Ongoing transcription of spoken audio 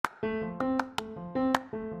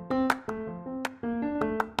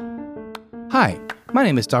Hi, my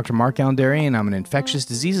name is Dr. Mark Alendary, and I'm an infectious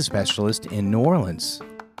diseases specialist in New Orleans.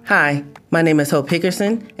 Hi, my name is Hope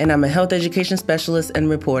Hickerson, and I'm a health education specialist and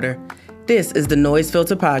reporter. This is the Noise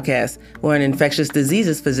Filter Podcast, where an infectious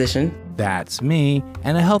diseases physician, That's me,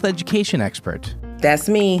 and a health education expert, that's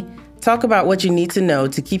me, talk about what you need to know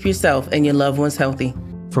to keep yourself and your loved ones healthy.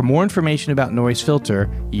 For more information about Noise Filter,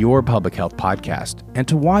 your public health podcast, and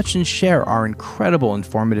to watch and share our incredible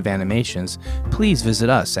informative animations, please visit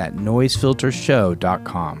us at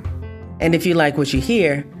noisefiltershow.com. And if you like what you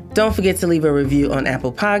hear, don't forget to leave a review on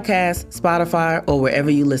Apple Podcasts, Spotify, or wherever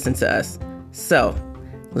you listen to us. So,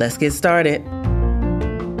 let's get started.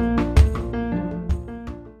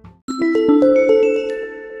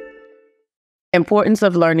 Importance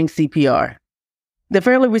of learning CPR. The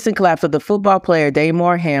fairly recent collapse of the football player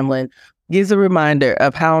Damar Hamlin gives a reminder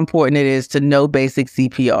of how important it is to know basic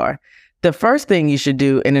CPR. The first thing you should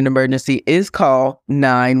do in an emergency is call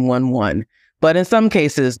 911. But in some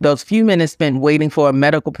cases, those few minutes spent waiting for a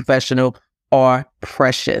medical professional are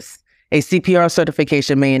precious. A CPR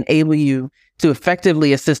certification may enable you to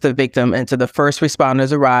effectively assist the victim until the first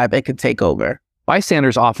responders arrive and can take over.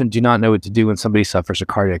 Bystanders often do not know what to do when somebody suffers a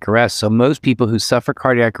cardiac arrest, so most people who suffer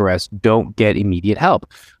cardiac arrest don't get immediate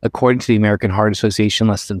help. According to the American Heart Association,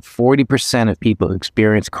 less than 40% of people who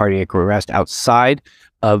experience cardiac arrest outside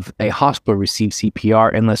of a hospital receive CPR,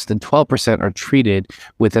 and less than 12% are treated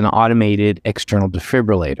with an automated external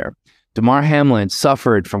defibrillator. Damar Hamlin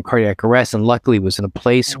suffered from cardiac arrest and luckily was in a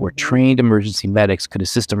place where trained emergency medics could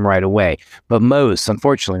assist him right away, but most,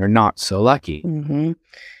 unfortunately, are not so lucky.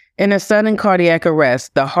 In a sudden cardiac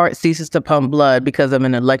arrest, the heart ceases to pump blood because of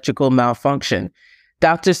an electrical malfunction.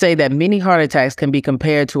 Doctors say that many heart attacks can be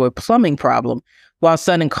compared to a plumbing problem, while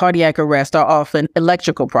sudden cardiac arrests are often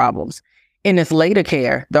electrical problems. In its later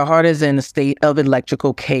care, the heart is in a state of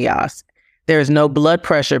electrical chaos. There is no blood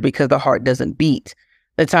pressure because the heart doesn't beat.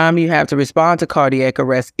 The time you have to respond to cardiac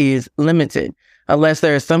arrest is limited. Unless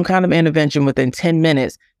there is some kind of intervention within 10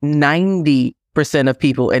 minutes, 90% of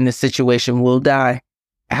people in this situation will die.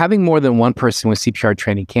 Having more than one person with CPR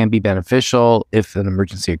training can be beneficial if an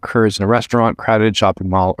emergency occurs in a restaurant, crowded shopping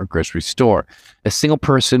mall, or grocery store. A single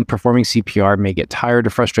person performing CPR may get tired or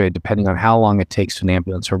frustrated depending on how long it takes for an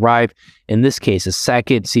ambulance to arrive. In this case, a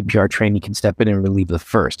second CPR trainee can step in and relieve the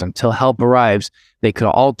first. Until help arrives, they could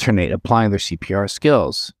alternate applying their CPR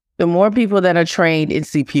skills. The more people that are trained in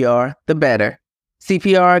CPR, the better.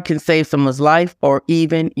 CPR can save someone's life or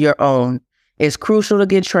even your own. It's crucial to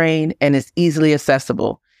get trained and it's easily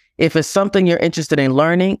accessible. If it's something you're interested in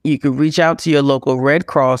learning, you can reach out to your local Red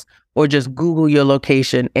Cross or just Google your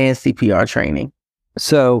location and CPR training.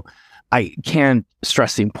 So I can't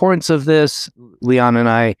stress the importance of this. Leon and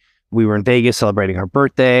I, we were in Vegas celebrating our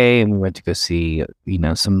birthday and we went to go see,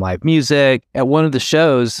 some live music. At one of the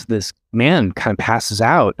shows, this man kind of passes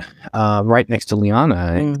out right next to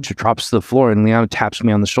Liana and drops to the floor, and Liana taps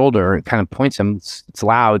me on the shoulder and kind of points him. It's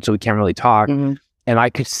loud, so we can't really talk. And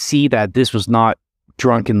I could see that this was not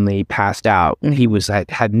drunkenly passed out. He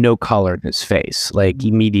had no color in his face, like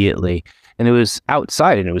immediately. And it was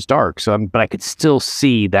outside and it was dark. But I could still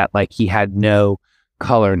see that he had no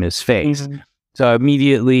color in his face. So I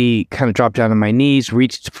immediately kind of dropped down on my knees,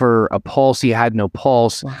 reached for a pulse. He had no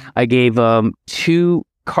pulse. Wow. I gave 2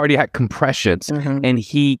 cardiac compressions, and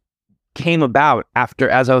he came about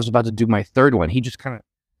as I was about to do my third one. He just kind of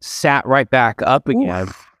sat right back up again.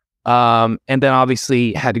 And then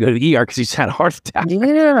obviously had to go to the ER because he just had a heart attack.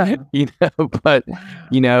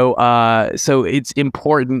 So it's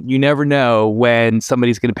important. You never know when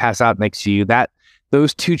somebody's going to pass out next to you.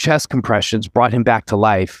 Those 2 chest compressions brought him back to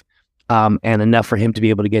life. And enough for him to be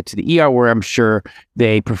able to get to the ER, where I'm sure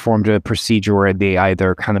they performed a procedure where they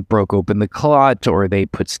either kind of broke open the clot or they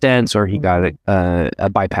put stents or he got a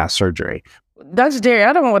bypass surgery. Dr. Derry,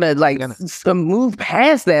 I don't want to move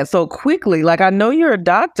past that so quickly. I know you're a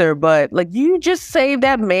doctor, but you just saved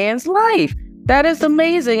that man's life. That is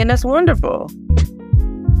amazing and that's wonderful.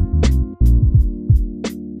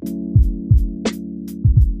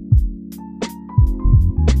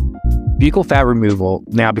 Buccal fat removal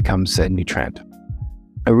now becomes a new trend.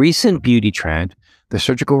 A recent beauty trend, the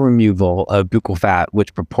surgical removal of buccal fat,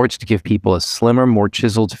 which purports to give people a slimmer, more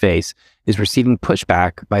chiseled face, is receiving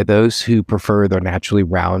pushback by those who prefer their naturally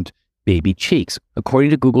round baby cheeks.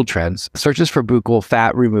 According to Google Trends, searches for buccal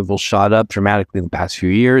fat removal shot up dramatically in the past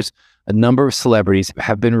few years. A number of celebrities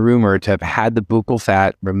have been rumored to have had the buccal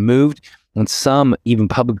fat removed, and some even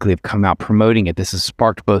publicly have come out promoting it. This has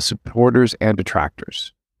sparked both supporters and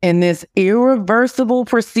detractors. And this irreversible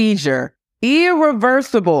procedure,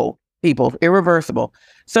 irreversible, people, irreversible.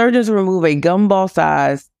 Surgeons remove a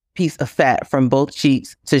gumball-sized piece of fat from both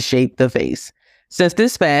cheeks to shape the face. Since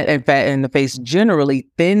this fat in the face generally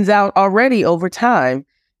thins out already over time,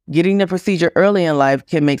 getting the procedure early in life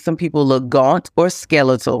can make some people look gaunt or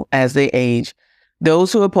skeletal as they age.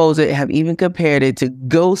 Those who oppose it have even compared it to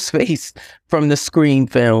Ghostface from the Scream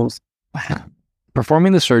films. Wow.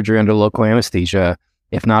 Performing the surgery under local anesthesia,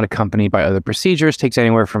 if not accompanied by other procedures, takes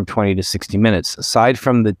anywhere from 20 to 60 minutes. Aside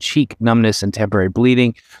from the cheek numbness and temporary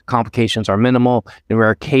bleeding, complications are minimal. In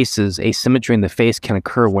rare cases, asymmetry in the face can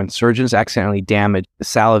occur when surgeons accidentally damage the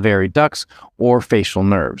salivary ducts or facial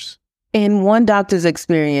nerves. In one doctor's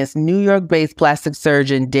experience, New York-based plastic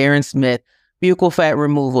surgeon Darren Smith, buccal fat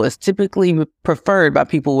removal is typically preferred by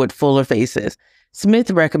people with fuller faces.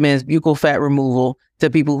 Smith recommends buccal fat removal to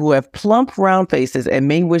people who have plump, round faces and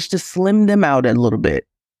may wish to slim them out a little bit.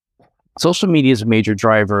 Social media is a major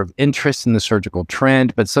driver of interest in the surgical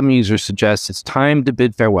trend, but some users suggest it's time to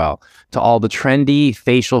bid farewell to all the trendy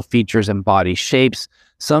facial features and body shapes.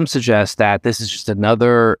 Some suggest that this is just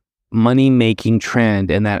another money-making trend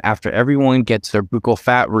and that after everyone gets their buccal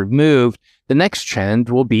fat removed, the next trend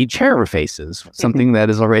will be chair faces, something that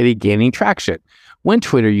is already gaining traction. One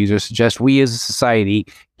Twitter user suggests we as a society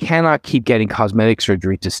cannot keep getting cosmetic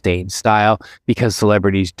surgery to stay in style because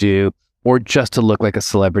celebrities do, or just to look like a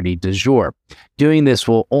celebrity du jour. Doing this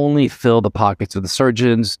will only fill the pockets of the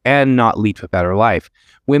surgeons and not lead to a better life.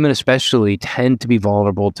 Women especially tend to be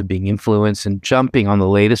vulnerable to being influenced and jumping on the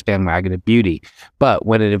latest bandwagon of beauty. But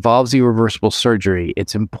when it involves irreversible surgery,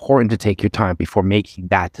 it's important to take your time before making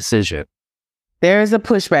that decision. There is a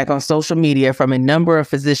pushback on social media from a number of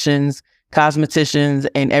physicians, cosmeticians,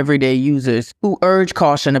 and everyday users who urge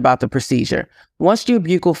caution about the procedure. Once your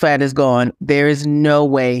buccal fat is gone, there is no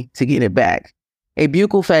way to get it back. A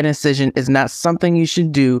buccal fat incision is not something you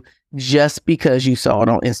should do just because you saw it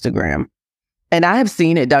on Instagram. And I have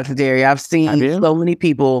seen it, Dr. Derry. I've seen so many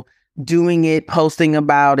people doing it, posting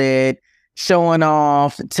about it, showing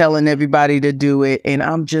off, telling everybody to do it. And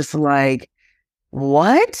I'm just like,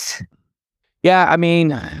 what? Yeah, I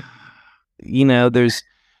mean, you know, there's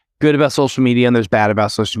good about social media and there's bad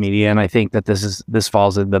about social media. And I think that this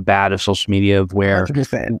falls in the bad of social media of where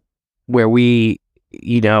 100%. Where we,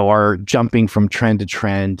 you know, are jumping from trend to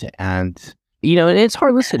trend. And, you know, it's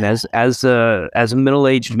hard. Listen, as a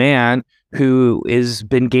middle-aged man who has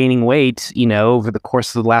been gaining weight, you know, over the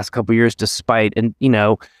course of the last couple of years, despite, and, you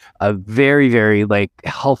know, a very, very like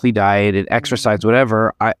healthy diet and exercise,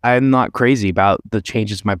 whatever, I'm not crazy about the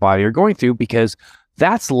changes my body are going through because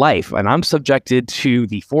that's life. And I'm subjected to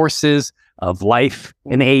the forces of life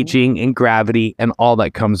and aging and gravity and all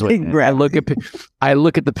that comes with it. I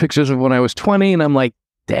look at the pictures of when I was 20 and I'm like,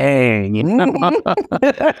 dang, you know?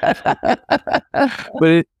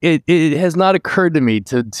 But it has not occurred to me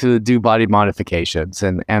to do body modifications.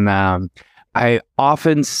 And I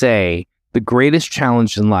often say the greatest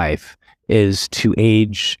challenge in life is to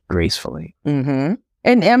age gracefully. Mm-hmm.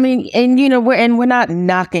 And I mean, and you know, we're not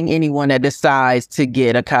knocking anyone that decides to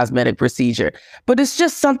get a cosmetic procedure, but it's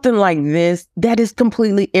just something like this that is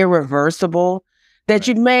completely irreversible that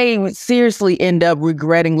you may seriously end up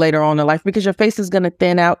regretting later on in life because your face is going to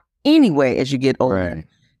thin out anyway as you get older. Right.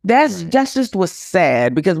 That's just what's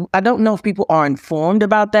sad because I don't know if people are informed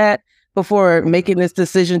about that before making this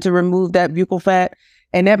decision to remove that buccal fat.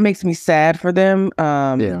 And that makes me sad for them.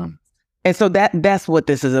 Yeah. And so that's what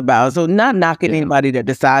this is about. So not knocking anybody that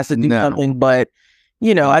decides to do something, but,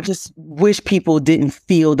 you know, I just wish people didn't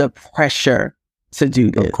feel the pressure to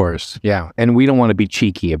do this. Of course. Yeah. And we don't want to be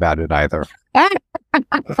cheeky about it either.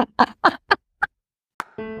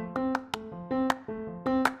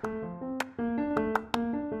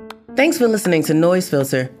 Thanks for listening to Noise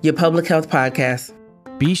Filter, your public health podcast.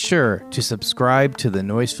 Be sure to subscribe to the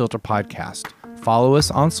Noise Filter podcast. Follow us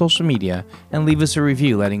on social media and leave us a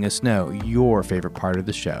review letting us know your favorite part of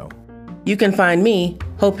the show. You can find me,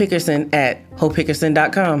 Hope Hickerson, at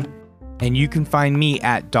hopehickerson.com. And you can find me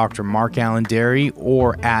at Dr. Mark Allen Derry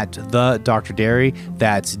or at the Dr. Derry.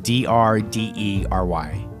 That's DRDERY.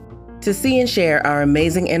 To see and share our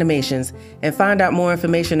amazing animations and find out more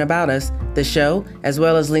information about us, the show, as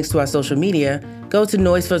well as links to our social media, go to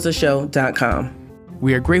noisefiltershow.com.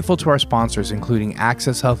 We are grateful to our sponsors, including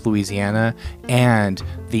Access Health Louisiana and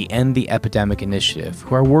the End the Epidemic Initiative,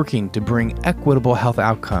 who are working to bring equitable health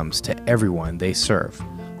outcomes to everyone they serve.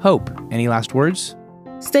 Hope, any last words?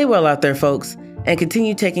 Stay well out there, folks, and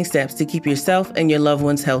continue taking steps to keep yourself and your loved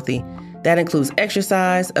ones healthy. That includes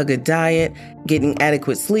exercise, a good diet, getting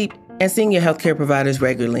adequate sleep, and seeing your healthcare providers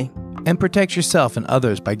regularly. And protect yourself and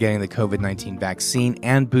others by getting the COVID-19 vaccine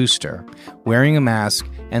and booster, wearing a mask,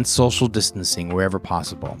 and social distancing wherever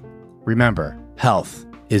possible. Remember, health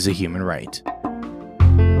is a human right.